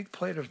 big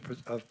plate of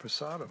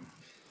prasadam.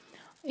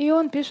 И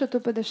он пишет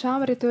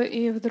Упадешамриту,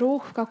 и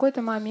вдруг в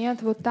какой-то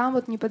момент вот там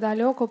вот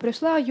неподалеку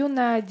пришла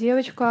юная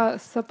девочка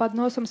с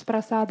подносом с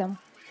просадом.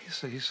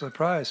 He's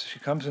surprised. She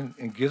comes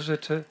and gives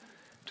it to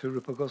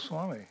Rupa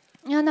Goswami.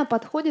 И она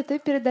подходит и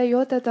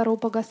передает это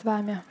Рупа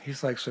Госвами.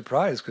 He's like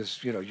surprised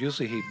because,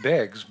 usually he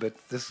begs, but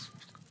this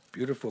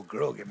beautiful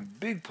girl gave him a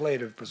big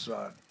plate of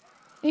prasad.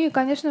 И,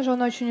 конечно же,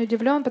 он очень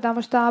удивлен,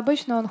 потому что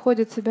обычно он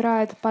ходит,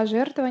 собирает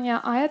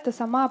пожертвования, а эта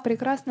сама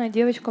прекрасная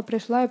девочка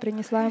пришла и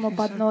принесла ему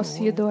поднос с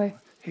едой.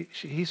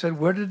 He said,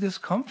 where did this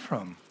come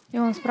from? И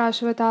он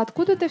спрашивает, а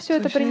откуда ты все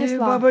это Hey,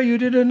 принесла? Baba, you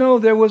didn't know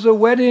there was a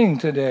wedding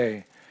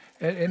today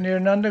near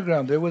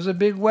Nandagram. There was a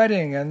big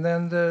wedding, and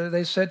then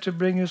they said to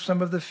bring you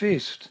some of the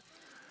feast.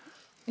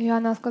 И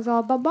она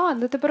сказала, Баба,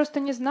 да ты просто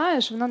не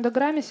знаешь, в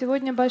Нандаграме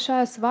сегодня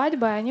большая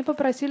свадьба, и они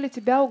попросили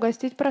тебя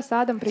угостить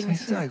просадом So he's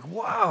принести. like,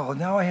 wow,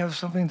 now I have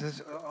something to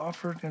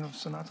offer,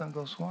 Sanatana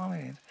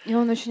Goswami. И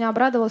он очень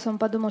обрадовался, он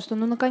подумал, что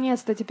ну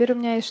наконец-то, теперь у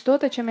меня есть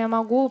что-то, чем я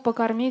могу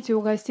покормить и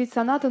угостить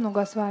Санатану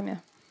Госвами.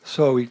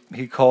 So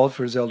he called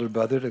for his elder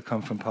brother to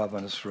come from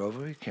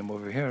Pavanasarova. He came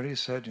over here and he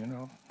said,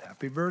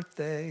 happy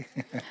birthday.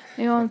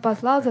 И он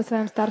послал за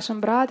своим старшим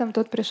братом,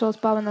 тот пришел с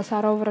Павана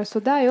Саровара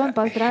сюда, и он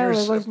поздравил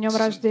его с днем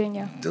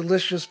рождения.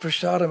 Delicious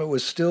prasadam. It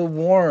was still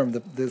warm.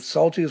 The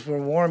salties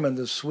were warm, and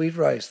the sweet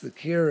rice, the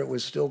kheer, it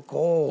was still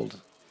cold.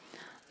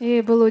 И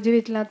было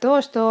удивительно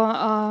то,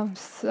 что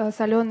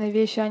соленые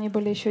вещи, они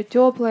были еще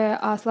теплые,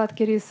 а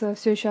сладкий рис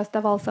все еще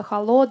оставался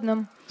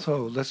холодным.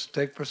 So let's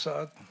take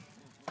prasad.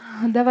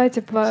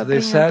 Давайте So they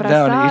примем sat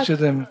down. Each просад. of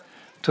them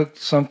took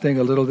something,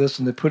 a little this,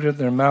 and they put it in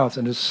their mouth.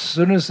 And as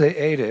soon as they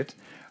ate it,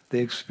 they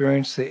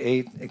experienced the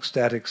 8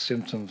 ecstatic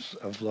symptoms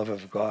of love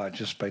of God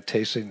just by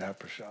tasting that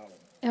prasadam.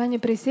 И они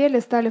присели,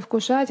 стали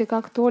вкушать, и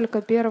как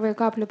только первые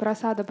капли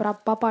просада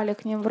попали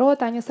к ним в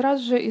рот, они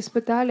сразу же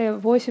испытали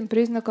 8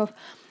 признаков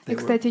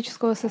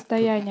экстатического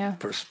состояния.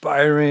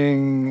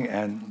 Perspiring,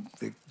 and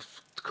they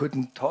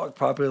couldn't talk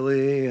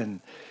properly, and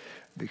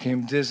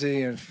became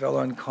dizzy and fell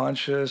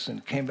unconscious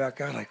and came back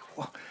out like,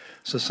 whoa.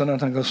 So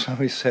Sanatana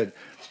Goswami said,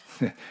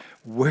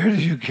 where do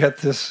you get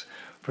this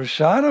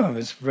prasadam?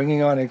 It's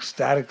bringing on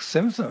ecstatic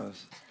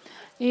symptoms.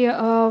 И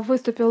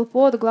выступил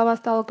пот, голова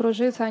стала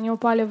кружиться, они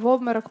упали в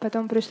обморок,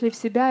 потом пришли в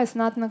себя, и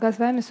Санатана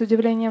Госвами с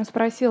удивлением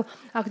спросил,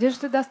 а где же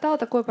ты достал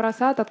такой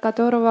просад, от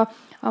которого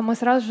мы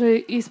сразу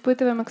же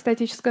испытываем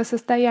экстатическое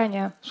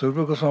состояние? So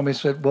Rupa Goswami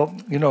said, well,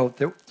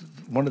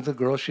 one of the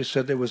girls, she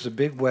said there was a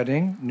big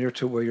wedding near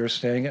to where you're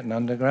staying at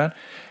Nandagram,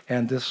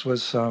 and this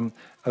was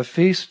a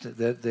feast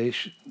that they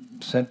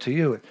sent to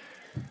you.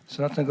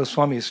 Sanatana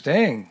Goswami is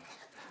staying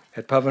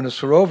at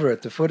Pavanasarova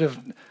at the foot of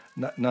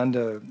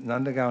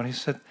Nandagram. He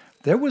said,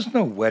 there was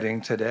no wedding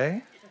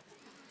today.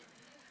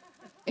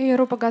 И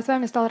Рупа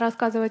Госвами стал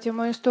рассказывать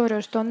ему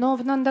историю, что но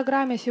в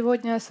Нандаграме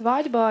сегодня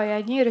свадьба, и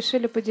они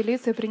решили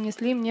поделиться и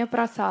принесли мне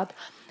просад.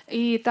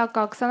 И так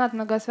как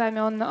Санатана Госвами,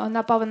 он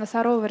на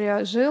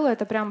Паванасароваре жил,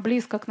 это прям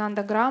близко к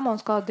Нандаграму, он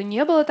сказал, да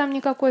не было там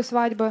никакой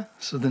свадьбы.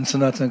 So then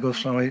Sanatana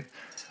Goswami,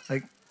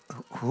 like,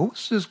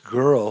 who's this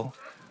girl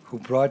who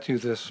brought you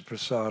this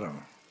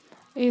prasadam?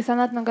 И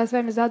Санатана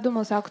Госвами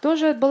задумался, а кто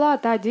же была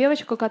та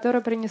девочка,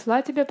 которая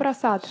принесла тебе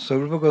просад? So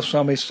Rupa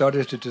Goswami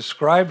started to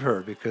describe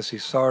her because he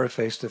saw her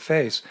face to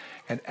face.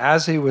 And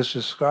as he was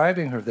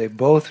describing her, they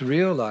both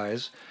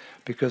realized,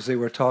 because they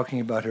were talking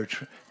about her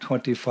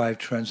 25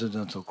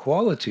 transcendental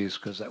qualities,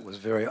 because that was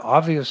very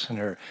obvious in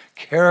her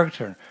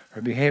character,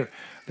 her behavior,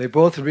 they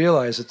both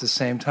realized at the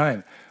same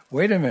time,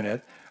 wait a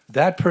minute,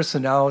 that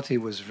personality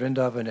was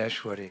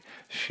Vrindavaneshwari,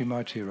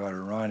 Shrimati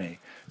Radharani.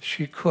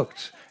 She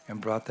cooked and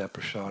brought that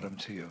prasadam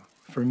to you,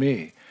 for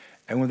me.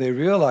 And when they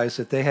realized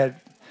that they had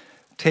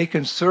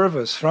taken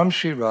service from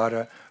Sri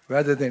Radha,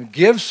 rather than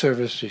give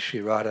service to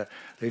Sri Radha,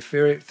 they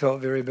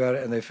felt very bad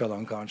and they fell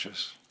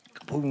unconscious.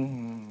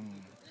 Boom.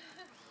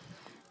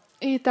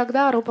 И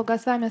тогда Рупа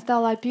Госвами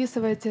стала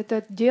описывать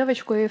эту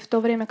девочку, и в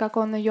то время, как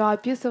он ее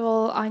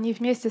описывал, они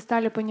вместе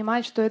стали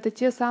понимать, что это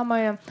те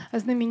самые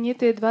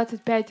знаменитые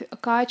 25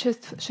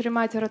 качеств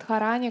Шримати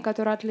Радхарани,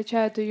 которые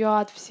отличают ее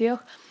от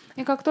всех.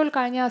 И как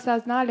только они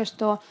осознали,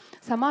 что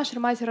сама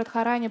Шримати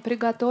Радхарани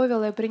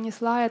приготовила и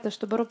принесла это,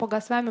 чтобы Рупа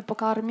Госвами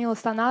покормила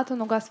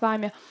Санатану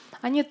Госвами,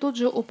 они тут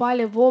же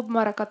упали в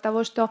обморок от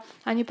того, что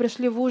они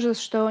пришли в ужас,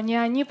 что не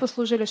они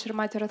послужили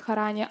Шримати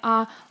Радхарани,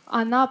 а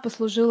она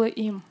послужила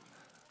им.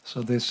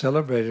 So they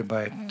celebrated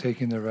by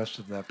taking the rest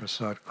of that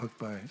prasad cooked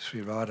by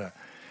Sri Radha,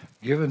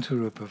 given to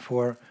Rupa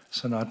for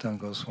Sanatana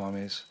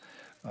Goswami's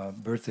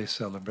birthday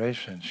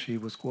celebration. She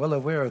was well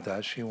aware of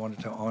that. She wanted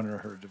to honor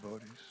her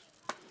devotees.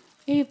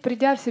 И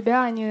придя в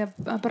себя, они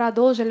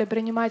продолжили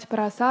принимать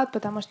прасад,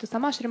 потому что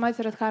сама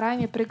Шримати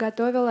Радхарани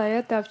приготовила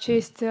это в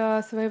честь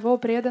своего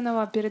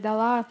преданного,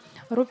 передала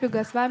Рупе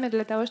Госвами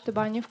для того,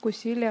 чтобы они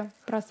вкусили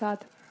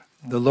прасад.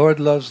 The Lord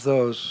loves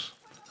those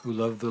who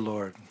love the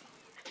Lord.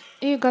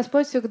 И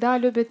Господь всегда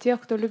любит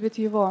тех, кто любит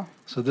Его.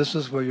 So this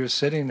is where you're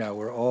sitting now,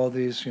 where all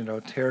these,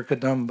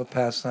 Terkadamba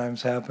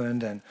pastimes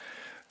happened, and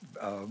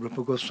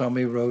Rupa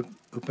Goswami wrote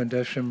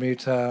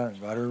Upadeshamrita, and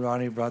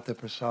Radharani brought the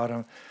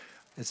prasadam.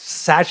 It's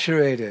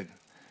saturated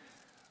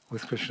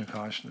with Krishna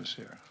consciousness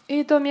here.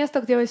 И то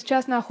место, где вы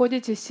сейчас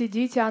находитесь,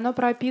 сидите, оно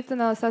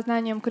пропитано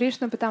сознанием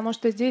Кришны, потому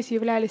что здесь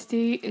являлись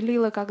те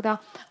лилы, когда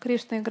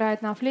Кришна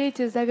играет на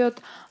флейте,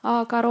 зовет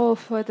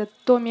коров. Это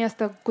то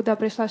место, куда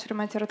пришла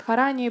Шримати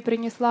Радхарани и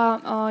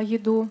принесла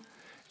еду.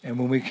 And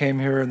when we came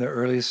here in the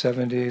early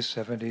 70s,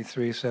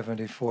 73,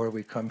 74,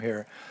 we come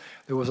here.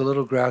 There was a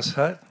little grass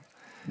hut,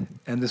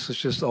 and this was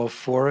just all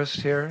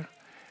forest here.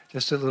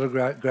 Just a little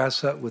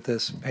grass hut with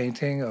this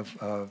painting of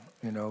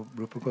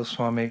Rupa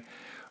Goswami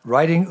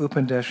writing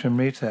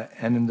Upadeshamrita,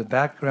 and in the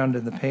background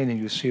in the painting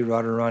you see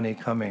Radharani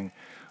coming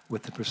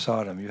with the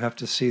prasadam. You have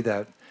to see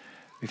that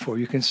before.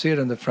 You can see it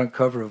on the front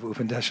cover of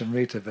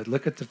Upadeshamrita, but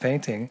look at the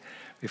painting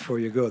before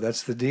you go.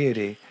 That's the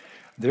deity.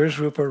 There's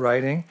Rupa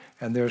writing,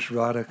 and there's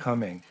Radha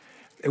coming.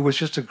 It was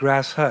just a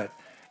grass hut,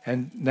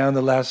 and now in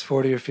the last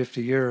 40 or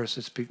 50 years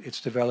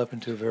it's developed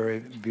into a very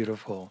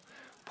beautiful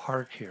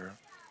park here.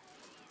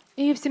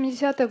 И в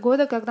 70-е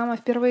годы, когда мы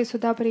впервые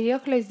сюда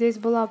приехали, здесь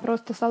была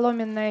просто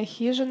соломенная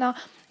хижина,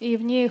 и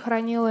в ней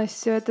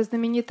хранилась эта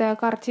знаменитая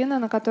картина,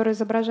 на которой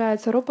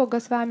изображается Рупа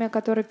Госвами,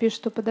 который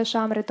пишет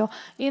Упадешамриту.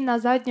 И на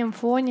заднем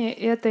фоне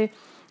этой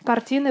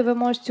картины вы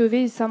можете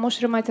увидеть саму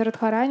Шримати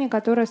Радхарани,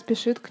 которая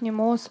спешит к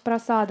нему с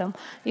прасадом.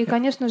 И,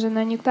 конечно же,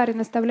 на нектаре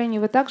наставлений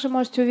вы также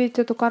можете увидеть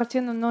эту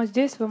картину, но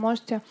здесь вы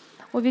можете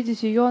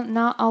увидеть ее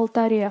на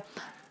алтаре.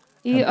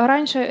 И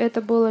раньше это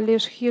было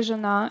лишь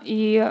хижина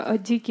и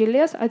дикий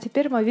лес, а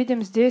теперь мы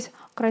видим здесь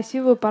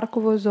красивую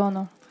парковую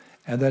зону.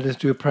 And that is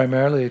due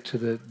primarily to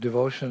the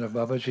devotion of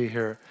Babaji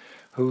here,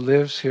 who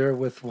lives here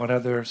with one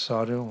other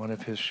sadhu, one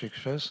of his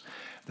shikshas.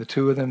 The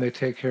two of them, they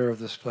take care of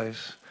this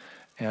place,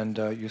 and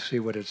you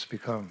see what it's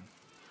become.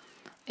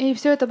 И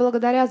все это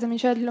благодаря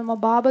замечательному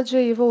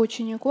Бабаджи и его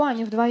ученику.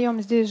 Они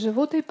вдвоем здесь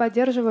живут и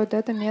поддерживают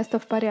это место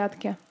в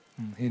порядке.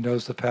 He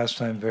knows the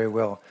pastime very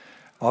well.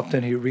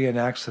 Often he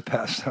reenacts the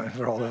pastime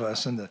for all of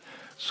us, and the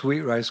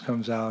sweet rice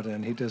comes out,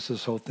 and he does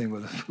this whole thing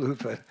with a flute,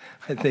 but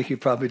I think he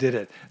probably did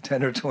it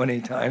 10 or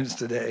 20 times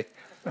today.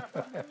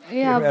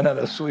 He ran out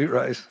of sweet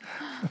rice.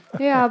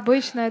 И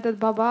обычно этот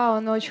Баба,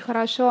 он очень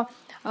хорошо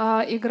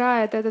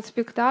играет этот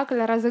спектакль,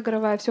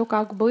 разыгрывая все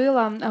как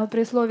было.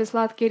 При слове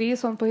 «сладкий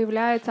рис» он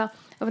появляется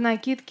в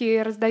накидке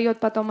и раздает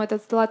потом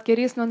этот сладкий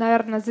рис. Но,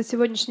 наверное, за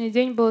сегодняшний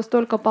день было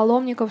столько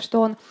паломников, что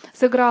он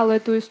сыграл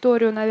эту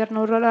историю,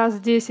 наверное, уже раз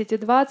 10 и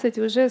 20,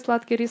 и уже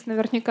сладкий рис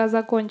наверняка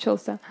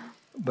закончился.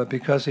 But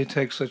because he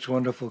takes such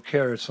wonderful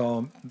care, it's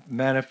all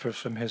manifest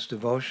from his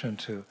devotion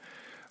to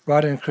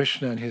Radha and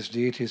Krishna and his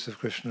deities of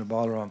Krishna and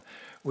Balaram.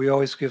 We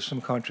always give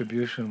some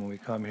contribution when we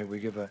come here. We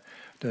give a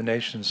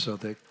donation so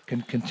they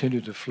can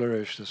continue to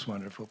flourish this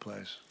wonderful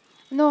place.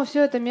 Но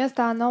все это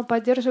место, оно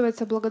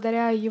поддерживается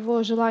благодаря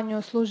его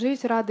желанию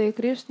служить Раде и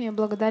Кришне,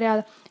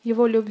 благодаря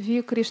его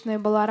любви к Кришне и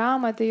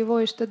Баларам, это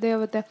его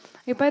Иштадеваты.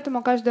 И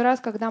поэтому каждый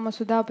раз, когда мы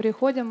сюда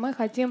приходим, мы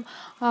хотим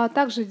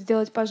также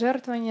сделать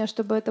пожертвование,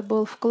 чтобы это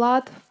был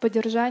вклад в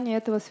поддержание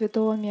этого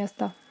святого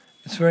места.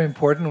 It's very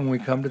important when we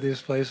come to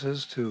these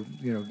places to,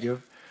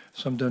 give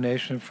some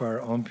donation for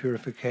our own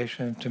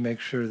purification, to make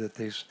sure that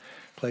these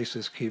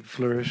places keep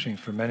flourishing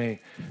for many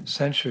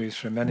centuries,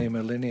 for many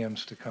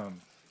millenniums to come.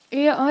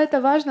 И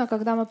это важно,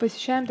 когда мы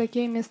посещаем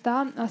такие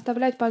места,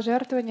 оставлять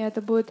пожертвования.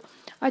 Это будет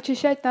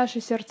очищать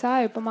наши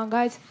сердца и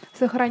помогать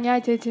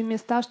сохранять эти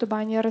места, чтобы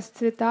они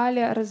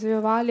расцветали,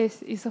 развивались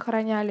и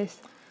сохранялись.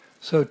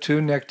 So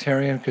 2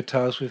 nectarian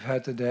kathas we've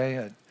had today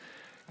at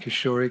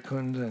Kishori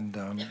Kund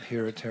and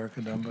here at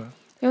Terrakadamba.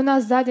 И у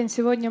нас за день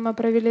сегодня мы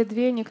провели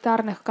 2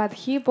 нектарных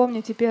катхи.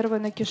 Помните, первую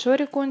на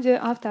Кишори Кунде,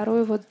 а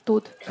вторую вот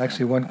тут.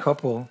 Actually, one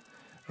couple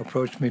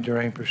approached me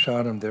during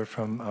Prasadam. They're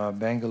from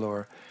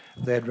Bangalore.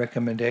 They had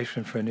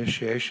recommendation for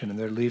initiation, and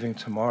they're leaving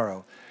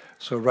tomorrow.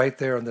 So right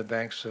there on the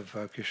banks of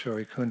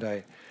Kishori Kund,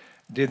 I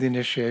did the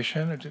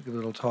initiation. I took a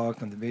little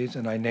talk on the beads,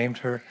 and I named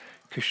her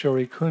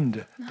Kishori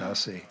Kund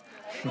Dasi.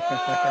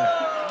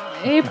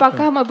 И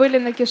пока мы были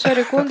на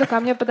Кишори Кунду, ко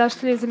мне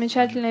подошли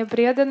замечательные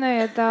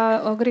преданные,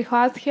 это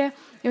Грихастхи,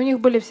 и у них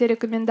были все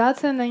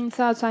рекомендации на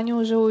инициацию, они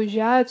уже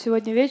уезжают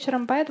сегодня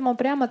вечером, поэтому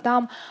прямо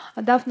там,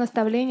 дав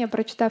наставление,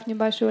 прочитав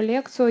небольшую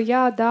лекцию,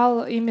 я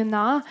дал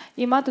имена,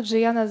 и Матаджи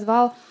я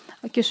назвал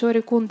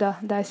Кишори Кунда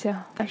Даси.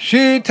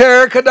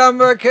 Shiter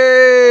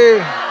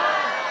Kadambake,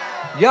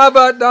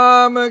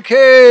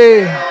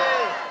 Yabadamake,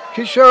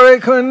 Kishori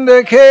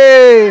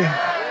Kundake,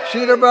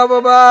 Shita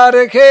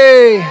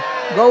Bababadake,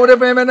 Gauda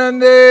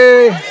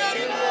Premanande,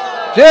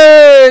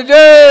 Jai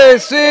Jai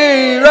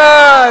Sri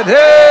Radhe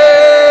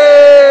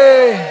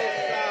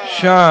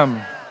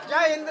Sham.